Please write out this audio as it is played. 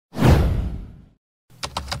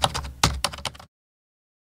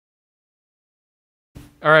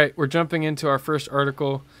All right, we're jumping into our first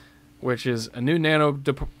article, which is a new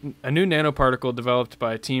nanoparticle developed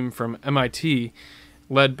by a team from MIT,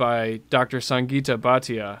 led by Dr. Sangeeta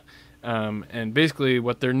Bhatia. And basically,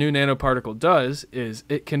 what their new nanoparticle does is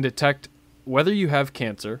it can detect whether you have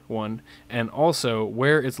cancer, one, and also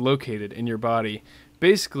where it's located in your body,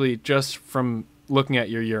 basically just from looking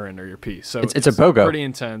at your urine or your pee. So it's a BOGO. Pretty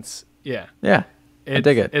intense. Yeah. Yeah, I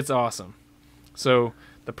dig it. It's awesome. So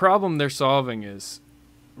the problem they're solving is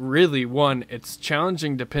really, one, it's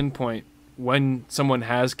challenging to pinpoint when someone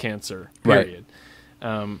has cancer, period.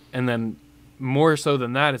 Right. And then more so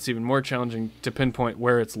than that, it's even more challenging to pinpoint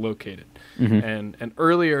where it's located. Mm-hmm. And an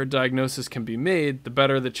earlier diagnosis can be made, the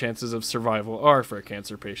better the chances of survival are for a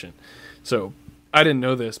cancer patient. So I didn't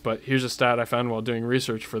know this, but here's a stat I found while doing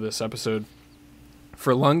research for this episode.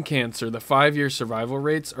 For lung cancer, the 5-year survival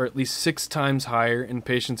rates are at least 6 times higher in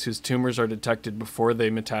patients whose tumors are detected before they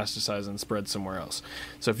metastasize and spread somewhere else.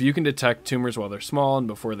 So if you can detect tumors while they're small and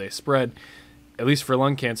before they spread, at least for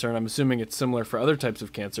lung cancer, and I'm assuming it's similar for other types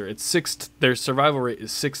of cancer, their survival rate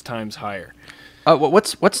is 6 times higher.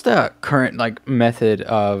 What's the current method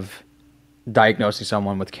of diagnosing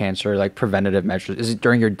someone with cancer, like preventative measures? Is it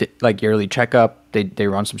during your yearly checkup? They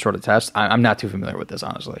run some sort of test? I'm not too familiar with this,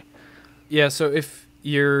 honestly. Yeah, so if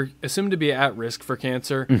you're assumed to be at risk for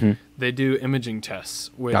cancer, mm-hmm. they do imaging tests,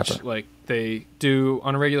 which Gotcha. They do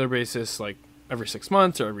on a regular basis, like every 6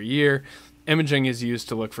 months or every year. Imaging is used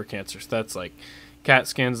to look for cancer. So that's like CAT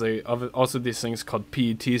scans. They also these things called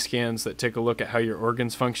PET scans that take a look at how your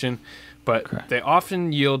organs function, but they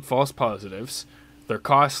often yield false positives. They're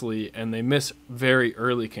costly, and they miss very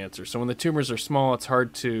early cancer. So when the tumors are small, it's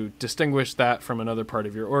hard to distinguish that from another part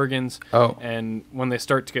of your organs. Oh. And when they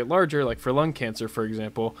start to get larger, like for lung cancer, for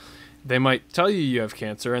example, they might tell you have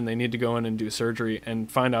cancer, and they need to go in and do surgery and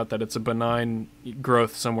find out that it's a benign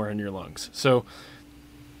growth somewhere in your lungs. So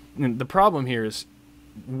the problem here is,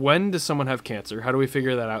 when does someone have cancer? How do we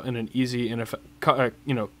figure that out in an easy and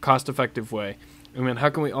cost-effective way? And then how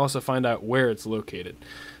can we also find out where it's located?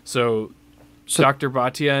 So Dr.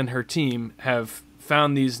 Bhatia and her team have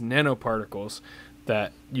found these nanoparticles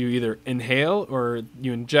that you either inhale or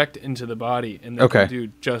you inject into the body, and they can do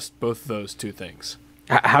just both of those two things.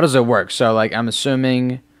 How does it work? So, I'm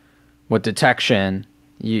assuming with detection,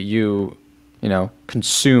 you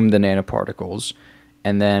consume the nanoparticles,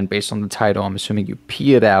 and then based on the title, I'm assuming you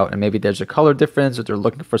pee it out, and maybe there's a color difference if they're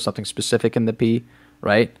looking for something specific in the pee,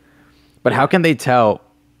 right? But how can they tell,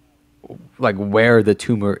 where the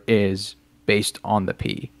tumor is based on the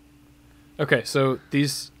pee? Okay, so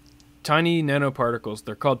these tiny nanoparticles,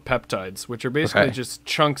 they're called peptides, which are basically just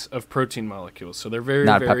chunks of protein molecules. So they're very,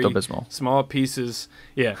 Not very Pepto-Bismol. small pieces.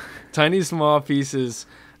 Yeah, tiny small pieces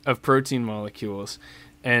of protein molecules.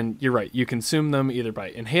 And you're right, you consume them either by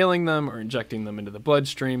inhaling them or injecting them into the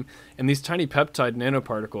bloodstream. And these tiny peptide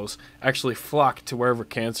nanoparticles actually flock to wherever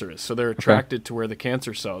cancer is. So they're attracted to where the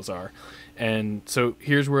cancer cells are. And so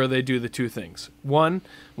here's where they do the two things. One,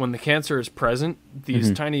 when the cancer is present, these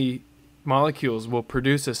mm-hmm. tiny molecules will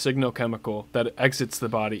produce a signal chemical that exits the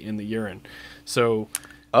body in the urine. So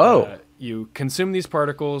you consume these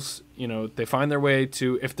particles, they find their way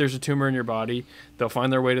to, if there's a tumor in your body, they'll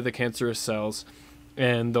find their way to the cancerous cells,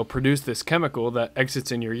 and they'll produce this chemical that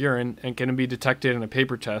exits in your urine and can be detected in a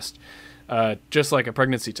paper test, just like a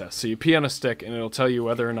pregnancy test. So you pee on a stick, and it'll tell you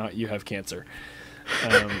whether or not you have cancer.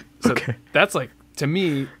 That's to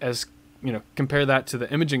me, as compare that to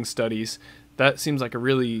the imaging studies, that seems like a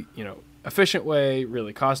really efficient way,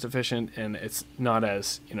 really cost efficient, and it's not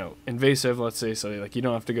as invasive, let's say. So you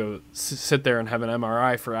don't have to go sit there and have an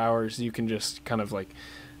MRI for hours. You can just kind of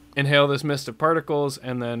inhale this mist of particles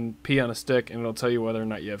and then pee on a stick, and it'll tell you whether or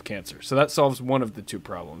not you have cancer. So that solves one of the two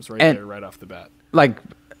problems there right off the bat.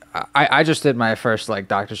 I just did my first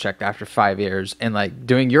doctor's check after 5 years, and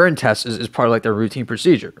doing urine tests is part of their routine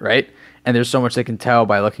procedure, right? And there's so much they can tell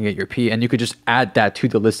by looking at your pee, and you could just add that to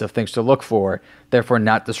the list of things to look for, therefore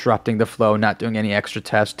not disrupting the flow, not doing any extra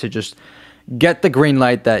tests, to just get the green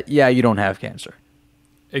light that, yeah, you don't have cancer.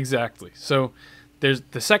 Exactly. So there's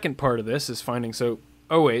the second part of this is finding,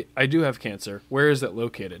 oh wait, I do have cancer. Where is it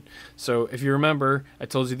located? So if you remember, I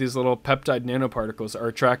told you these little peptide nanoparticles are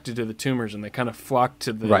attracted to the tumors, and they kind of flock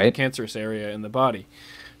to the cancerous area in the body.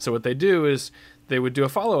 So what they do is they would do a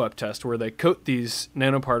follow-up test where they coat these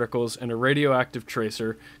nanoparticles in a radioactive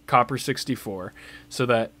tracer, copper-64, so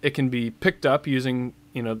that it can be picked up using,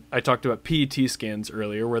 I talked about PET scans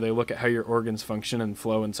earlier, where they look at how your organs function and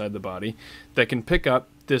flow inside the body. They can pick up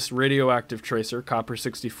this radioactive tracer,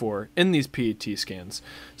 copper-64, in these PET scans.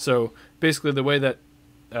 So basically the way that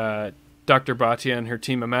Dr. Bhatia and her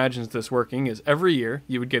team imagines this working is every year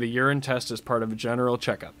you would get a urine test as part of a general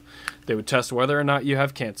checkup. They would test whether or not you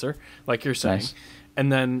have cancer, like you're saying, Nice.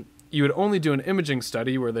 and then you would only do an imaging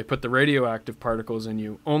study where they put the radioactive particles in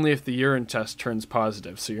you only if the urine test turns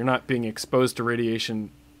positive. So you're not being exposed to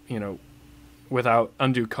radiation, without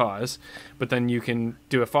undue cause. But then you can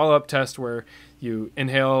do a follow-up test where you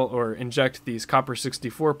inhale or inject these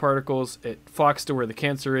copper-64 particles. It flocks to where the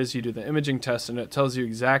cancer is. You do the imaging test, and it tells you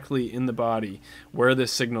exactly in the body where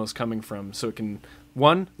this signal is coming from. So it can,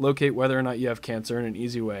 1, locate whether or not you have cancer in an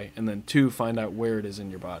easy way, and then 2, find out where it is in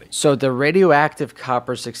your body. So the radioactive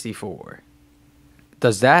copper-64,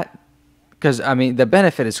 does that, because, I mean, the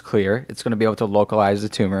benefit is clear. It's going to be able to localize the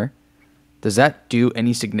tumor. Does that do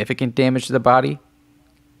any significant damage to the body?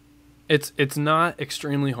 It's not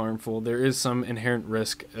extremely harmful. There is some inherent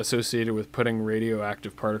risk associated with putting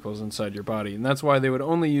radioactive particles inside your body, and that's why they would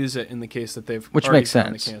only use it in the case that they've already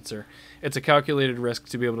found the cancer. It's a calculated risk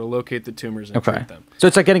to be able to locate the tumors and treat them. So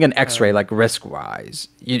it's like getting an X-ray, like risk-wise.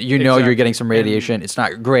 You know exactly. You're getting some radiation. It's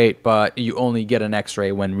not great, but you only get an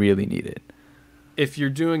X-ray when really needed. If you're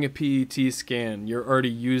doing a PET scan, you're already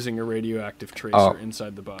using a radioactive tracer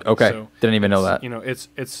inside the body. Okay, so didn't even know that.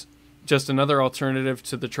 It's just another alternative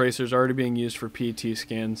to the tracers already being used for PET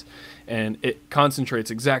scans, and it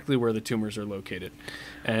concentrates exactly where the tumors are located.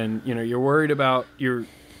 And you're worried about, you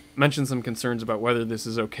mentioned some concerns about whether this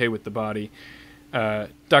is okay with the body.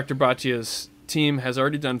 Dr. Bhatia's team has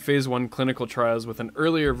already done phase 1 clinical trials with an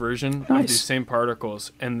earlier version of these same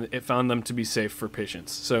particles, and it found them to be safe for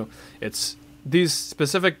patients. So it's this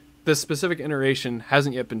specific iteration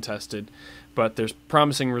hasn't yet been tested, but there's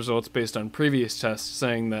promising results based on previous tests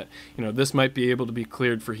saying that this might be able to be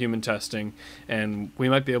cleared for human testing, and we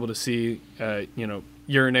might be able to see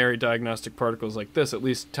urinary diagnostic particles like this, at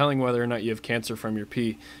least telling whether or not you have cancer from your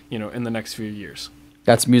pee, in the next few years.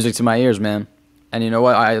 That's music to my ears, man. And you know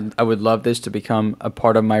what? I would love this to become a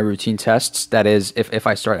part of my routine tests. That is, if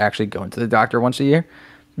I start actually going to the doctor once a year,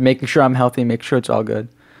 making sure I'm healthy, make sure it's all good.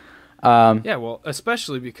 Yeah, well,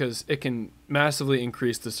 especially because it can massively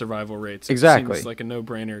increase the survival rates. Exactly. It seems like a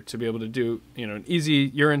no-brainer to be able to do, an easy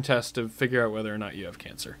urine test to figure out whether or not you have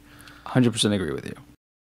cancer. 100% agree with you.